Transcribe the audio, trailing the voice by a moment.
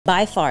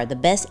By far, the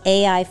best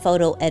AI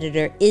photo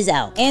editor is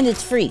out, and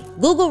it's free.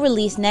 Google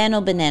released Nano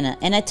Banana,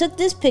 and I took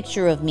this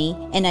picture of me,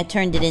 and I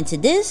turned it into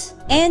this,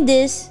 and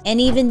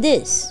even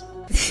this.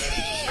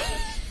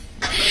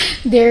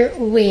 They're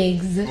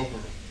wigs.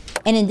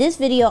 And in this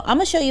video, I'm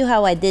gonna show you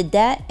how I did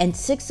that and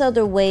 6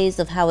 other ways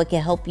of how it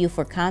can help you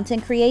for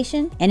content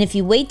creation. And if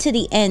you wait to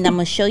the end, I'm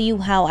gonna show you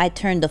how I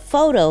turned the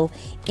photo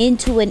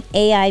into an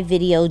AI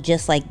video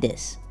just like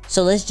this.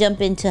 So let's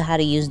jump into how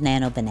to use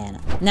Nano Banana.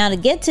 Now to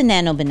get to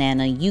Nano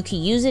Banana, you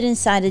can use it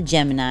inside of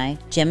Gemini,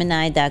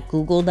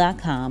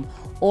 gemini.google.com,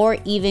 or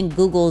even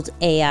Google's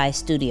AI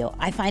Studio.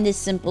 I find it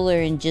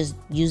simpler in just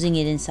using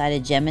it inside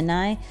of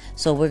Gemini,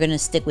 so we're gonna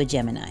stick with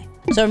Gemini.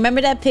 So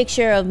remember that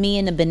picture of me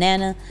in the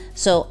banana?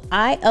 So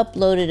I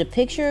uploaded a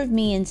picture of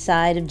me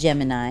inside of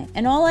Gemini,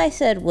 and all I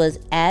said was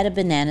add a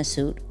banana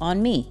suit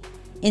on me.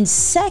 In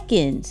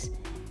seconds,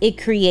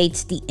 it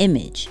creates the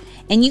image,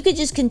 and you could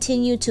just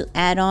continue to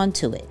add on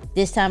to it.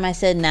 This time I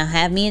said, now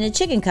have me in a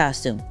chicken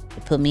costume.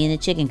 It put me in a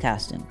chicken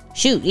costume.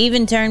 Shoot,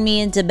 even turned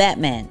me into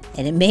Batman,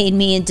 and it made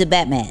me into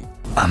Batman.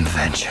 I'm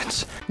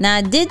vengeance. Now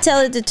I did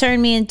tell it to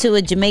turn me into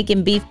a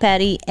Jamaican beef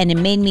patty, and it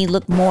made me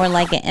look more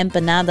like an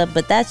empanada,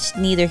 but that's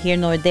neither here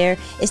nor there.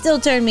 It still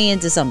turned me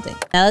into something.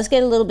 Now let's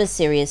get a little bit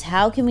serious.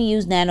 How can we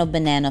use Nano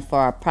Banana for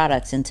our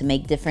products and to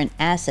make different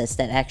assets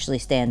that actually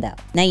stand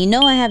out? Now you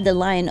know I have the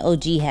Lion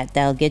OG hat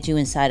that'll get you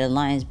inside of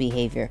Lion's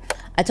behavior.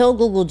 I told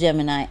Google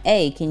Gemini,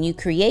 hey, can you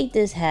create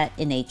this hat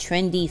in a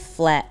trendy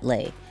flat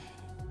lay?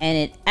 And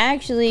it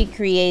actually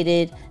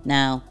created,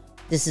 now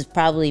this is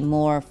probably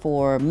more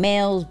for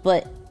males,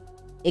 but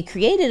it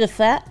created a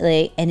flat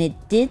lay and it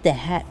did the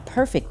hat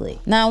perfectly.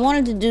 Now I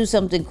wanted to do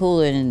something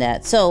cooler than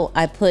that. So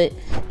I put,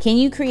 can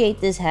you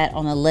create this hat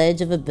on a ledge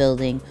of a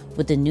building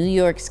with the New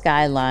York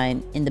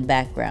skyline in the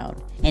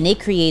background? And it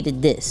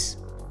created this.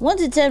 1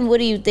 to 10, what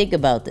do you think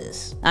about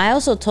this? I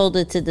also told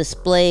it to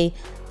display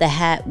the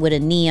hat with a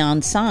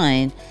neon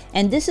sign,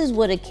 and this is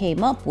what it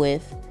came up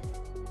with.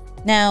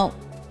 Now,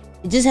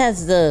 it just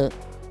has the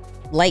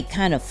light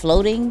kind of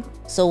floating.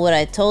 So what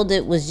I told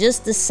it was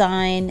just the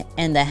sign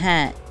and the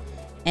hat,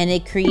 and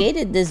it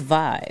created this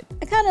vibe.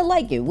 I kind of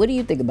like it. What do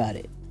you think about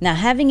it? Now,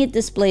 having it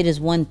displayed is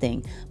one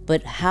thing,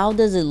 but how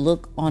does it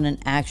look on an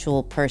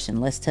actual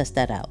person? Let's test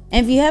that out.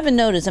 And if you haven't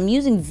noticed, I'm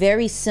using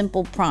very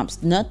simple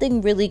prompts,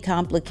 nothing really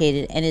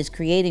complicated, and it's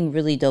creating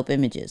really dope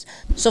images.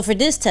 So for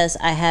this test,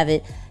 I have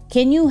it,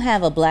 can you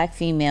have a black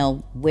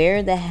female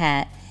wear the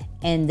hat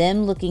and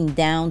them looking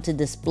down to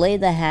display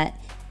the hat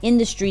in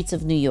the streets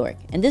of New York?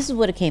 And this is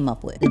what it came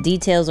up with. The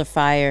details are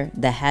fire,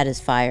 the hat is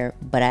fire,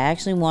 but I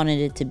actually wanted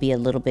it to be a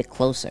little bit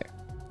closer.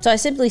 So I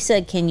simply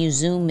said, can you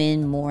zoom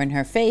in more in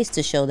her face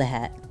to show the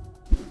hat?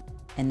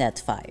 And that's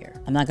fire.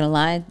 I'm not gonna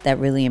lie, that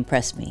really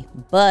impressed me.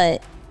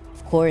 But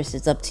of course,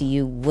 it's up to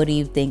you. What do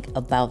you think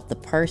about the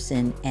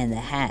person and the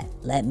hat?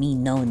 Let me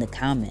know in the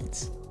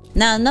comments.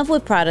 Now, enough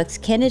with products.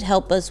 Can it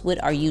help us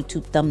with our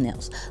YouTube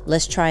thumbnails?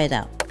 Let's try it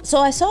out. So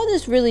I saw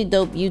this really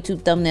dope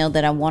YouTube thumbnail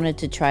that I wanted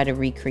to try to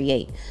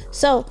recreate.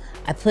 So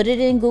I put it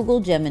in Google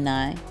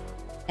Gemini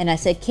and I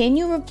said, can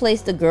you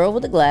replace the girl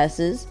with the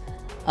glasses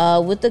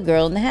with the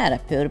girl in the hat? I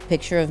put a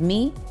picture of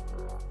me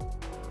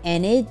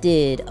and it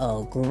did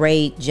a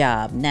great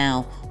job.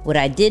 Now, what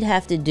I did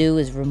have to do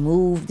is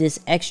remove this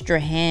extra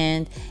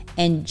hand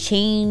and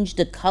change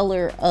the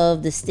color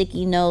of the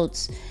sticky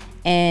notes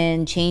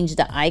and change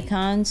the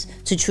icons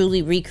to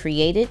truly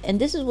recreate it.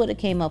 And this is what it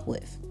came up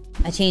with.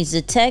 I changed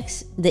the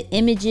text, the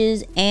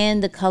images,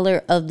 and the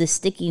color of the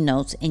sticky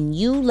notes, and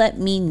you let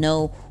me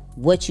know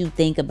what you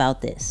think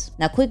about this.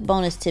 Now, quick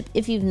bonus tip,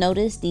 if you've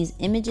noticed, these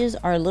images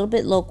are a little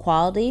bit low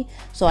quality,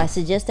 so I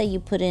suggest that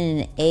you put in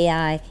an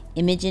AI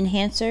image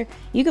enhancer.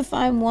 You can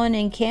find one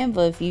in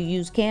Canva if you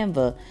use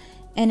Canva,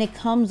 and it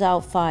comes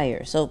out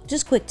fire. So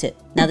just quick tip.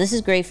 Now this is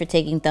great for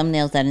taking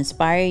thumbnails that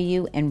inspire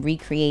you and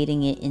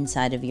recreating it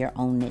inside of your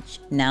own niche.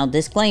 Now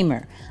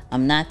disclaimer,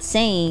 I'm not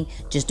saying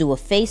just do a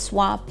face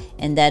swap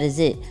and that is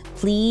it.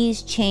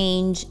 Please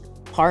change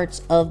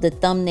parts of the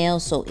thumbnail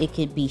so it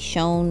could be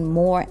shown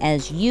more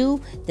as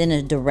you than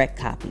a direct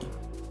copy.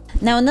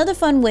 Now another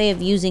fun way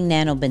of using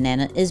Nano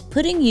Banana is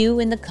putting you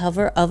in the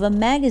cover of a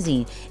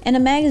magazine, and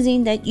a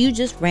magazine that you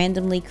just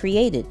randomly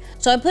created.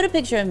 So I put a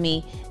picture of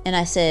me and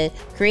I said,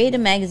 create a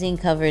magazine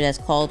cover that's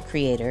called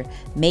Creator,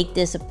 make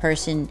this a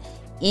person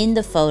in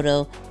the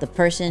photo, the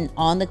person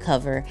on the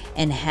cover,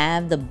 and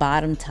have the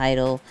bottom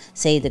title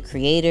say the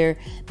creator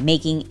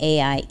making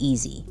AI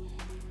easy.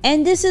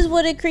 And this is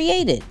what it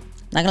created.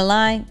 Not gonna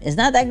lie, it's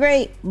not that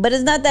great, but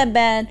it's not that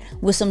bad.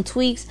 With some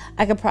tweaks,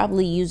 I could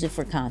probably use it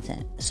for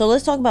content. So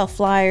let's talk about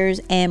flyers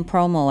and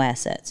promo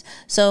assets.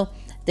 So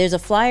there's a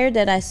flyer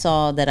that I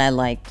saw that I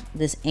liked,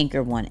 this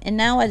Anchor one, and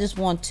now I just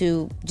want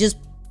to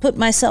put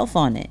myself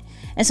on it.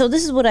 And so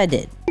this is what I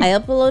did. I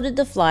uploaded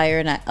the flyer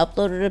and I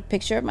uploaded a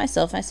picture of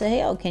myself. I said,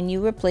 hey, oh, can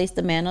you replace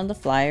the man on the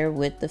flyer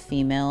with the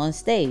female on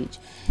stage?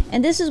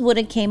 And this is what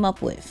it came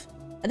up with.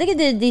 I think it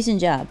did a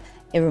decent job.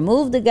 It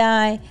removed the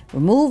guy,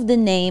 removed the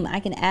name. I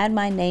can add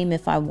my name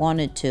if I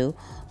wanted to,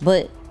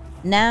 but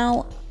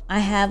now I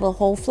have a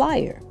whole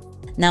flyer.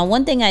 Now,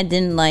 one thing I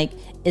didn't like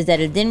is that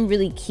it didn't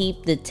really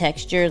keep the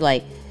texture.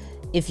 Like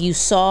if you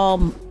saw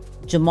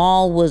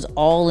Jamal was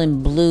all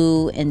in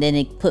blue and then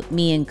it put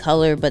me in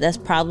color, but that's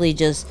probably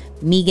just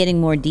me getting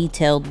more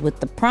detailed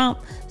with the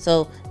prompt.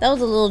 So that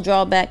was a little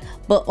drawback,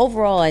 but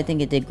overall I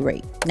think it did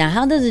great. Now,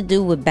 how does it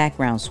do with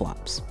background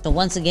swaps? So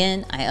once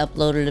again, I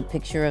uploaded a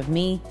picture of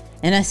me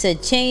and I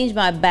said, change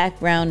my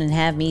background and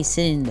have me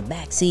sitting in the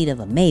back seat of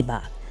a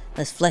Maybach.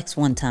 Let's flex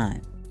one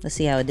time. Let's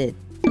see how it did.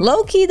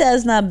 Low key,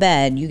 that's not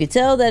bad. You could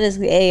tell that it's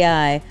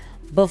AI,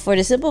 but for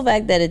the simple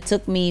fact that it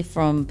took me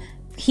from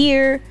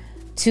here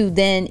to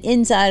then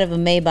inside of a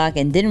Maybach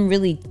and didn't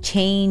really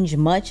change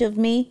much of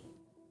me,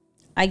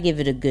 I give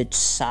it a good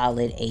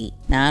solid 8.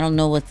 Now, I don't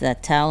know what's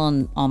that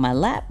towel on my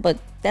lap, but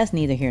that's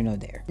neither here nor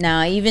there. Now,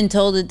 I even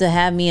told it to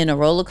have me in a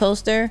roller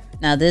coaster.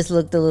 Now, this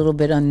looked a little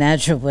bit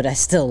unnatural, but I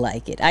still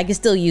like it. I can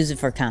still use it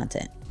for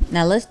content.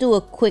 Now, let's do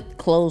a quick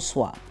clothes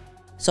swap.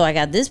 So I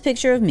got this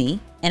picture of me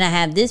and I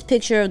have this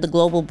picture of the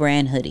global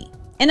brand hoodie.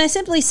 And I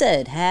simply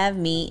said, have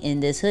me in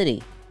this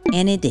hoodie.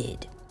 And it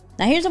did.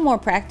 Now here's a more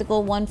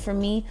practical one for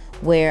me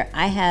where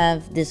I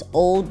have this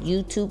old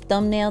YouTube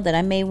thumbnail that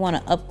I may want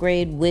to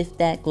upgrade with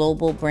that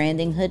global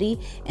branding hoodie.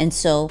 And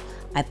so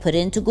I put it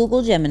into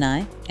Google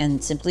Gemini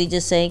and simply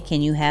just say,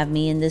 can you have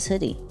me in this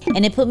hoodie?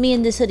 And it put me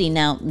in this hoodie.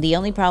 Now, the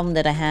only problem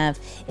that I have,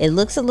 it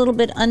looks a little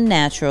bit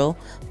unnatural.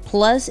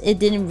 Plus, it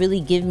didn't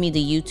really give me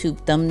the YouTube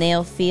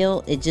thumbnail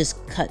feel. It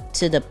just cut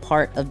to the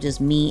part of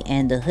just me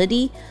and the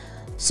hoodie.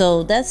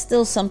 So that's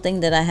still something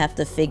that I have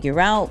to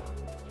figure out.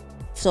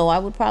 So I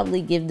would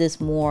probably give this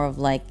more of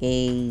like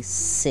a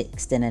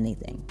 6 than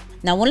anything.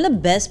 Now, one of the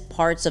best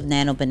parts of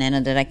Nano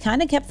Banana that I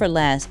kind of kept for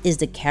last is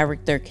the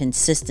character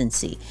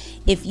consistency.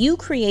 If you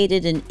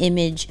created an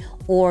image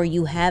or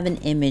you have an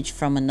image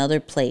from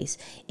another place,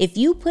 if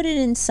you put it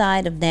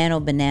inside of Nano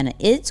Banana,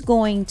 it's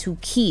going to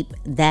keep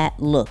that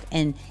look.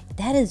 And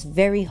that is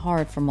very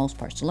hard for most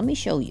parts. So let me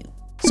show you.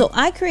 So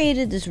I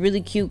created this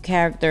really cute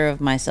character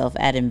of myself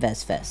at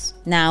InvestFest.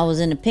 Now I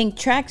was in a pink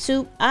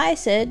tracksuit. I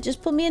said,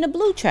 just put me in a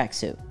blue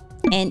tracksuit.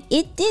 And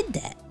it did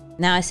that.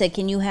 Now I said,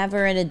 can you have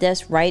her in a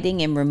desk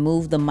writing and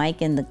remove the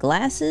mic and the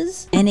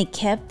glasses? And it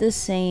kept the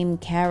same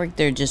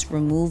character, just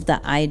remove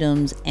the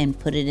items and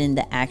put it in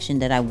the action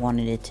that I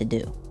wanted it to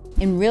do.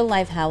 In real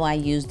life, how I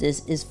use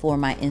this is for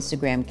my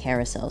Instagram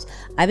carousels.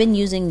 I've been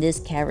using this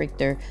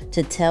character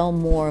to tell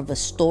more of a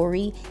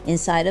story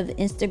inside of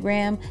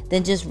Instagram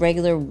than just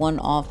regular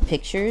one-off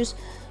pictures.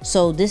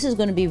 So this is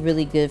going to be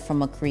really good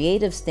from a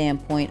creative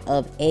standpoint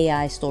of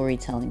AI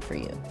storytelling for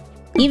you.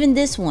 Even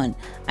this one,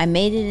 I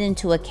made it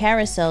into a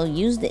carousel,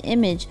 used the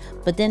image,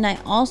 but then I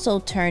also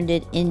turned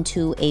it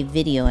into a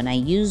video and I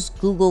used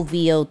Google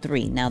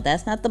VO3. Now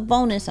that's not the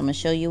bonus, I'm gonna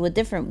show you a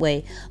different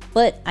way,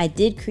 but I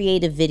did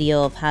create a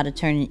video of how to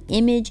turn an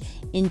image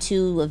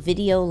into a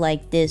video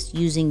like this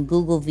using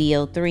Google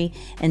VO3,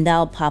 and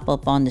that'll pop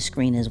up on the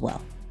screen as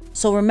well.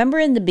 So remember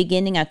in the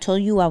beginning, I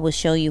told you I would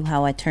show you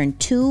how I turned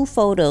 2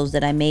 photos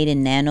that I made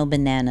in Nano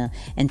Banana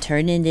and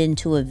turned it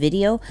into a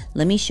video.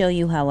 Let me show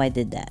you how I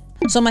did that.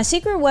 So my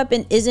secret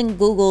weapon isn't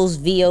Google's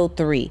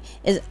VO3,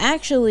 it's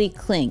actually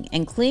Kling,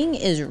 and Kling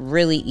is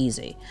really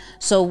easy.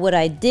 So what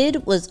I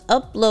did was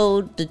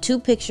upload the 2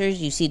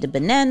 pictures. You see the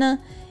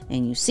banana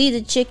and you see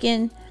the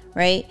chicken,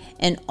 right?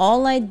 And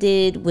all I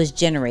did was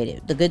generate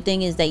it. The good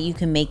thing is that you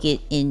can make it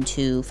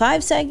into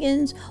 5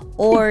 seconds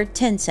or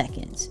 10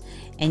 seconds.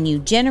 And you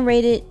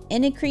generate it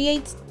and it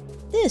creates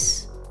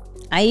this.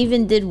 I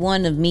even did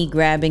one of me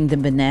grabbing the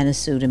banana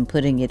suit and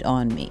putting it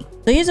on me.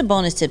 So here's a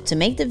bonus tip to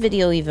make the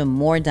video even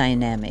more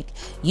dynamic.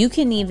 You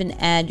can even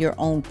add your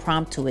own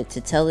prompt to it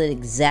to tell it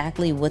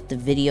exactly what the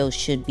video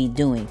should be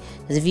doing.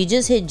 Because if you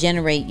just hit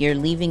generate, you're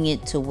leaving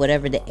it to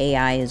whatever the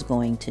AI is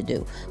going to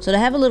do. So to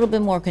have a little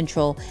bit more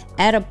control,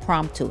 add a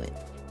prompt to it.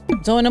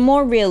 So in a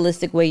more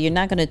realistic way, you're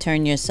not going to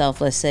turn yourself,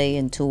 let's say,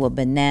 into a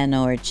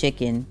banana or a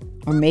chicken,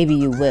 or maybe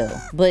you will.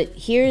 But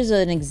here's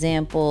an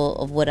example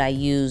of what I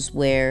use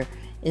where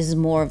this is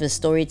more of a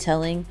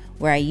storytelling,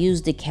 where I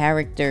use the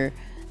character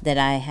that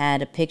I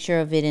had a picture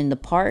of it in the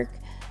park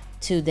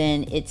to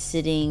then it's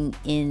sitting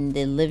in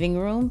the living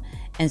room.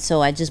 And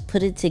so I just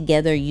put it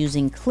together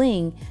using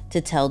Kling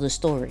to tell the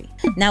story.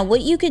 Now,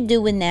 what you could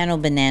do with Nano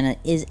Banana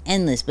is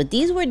endless, but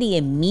these were the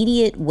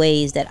immediate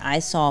ways that I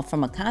saw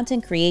from a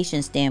content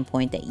creation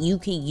standpoint that you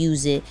could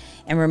use it.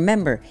 And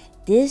remember,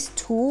 this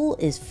tool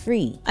is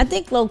free. I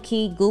think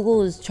low-key,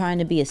 Google is trying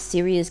to be a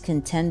serious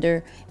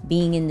contender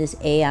being in this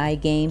AI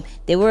game.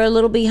 They were a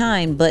little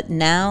behind, but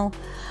now,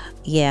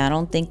 yeah, I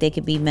don't think they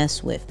could be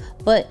messed with.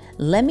 But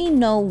let me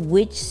know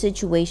which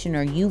situation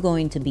are you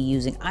going to be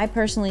using. I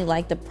personally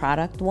like the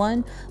product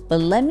one,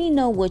 but let me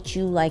know what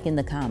you like in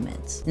the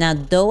comments. Now,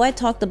 though I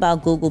talked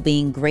about Google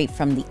being great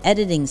from the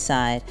editing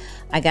side,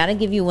 I gotta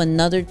give you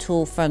another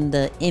tool from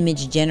the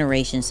image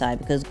generation side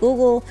because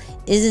Google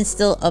isn't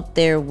still up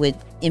there with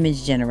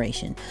image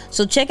generation.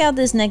 So check out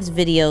this next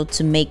video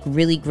to make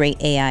really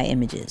great AI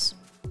images.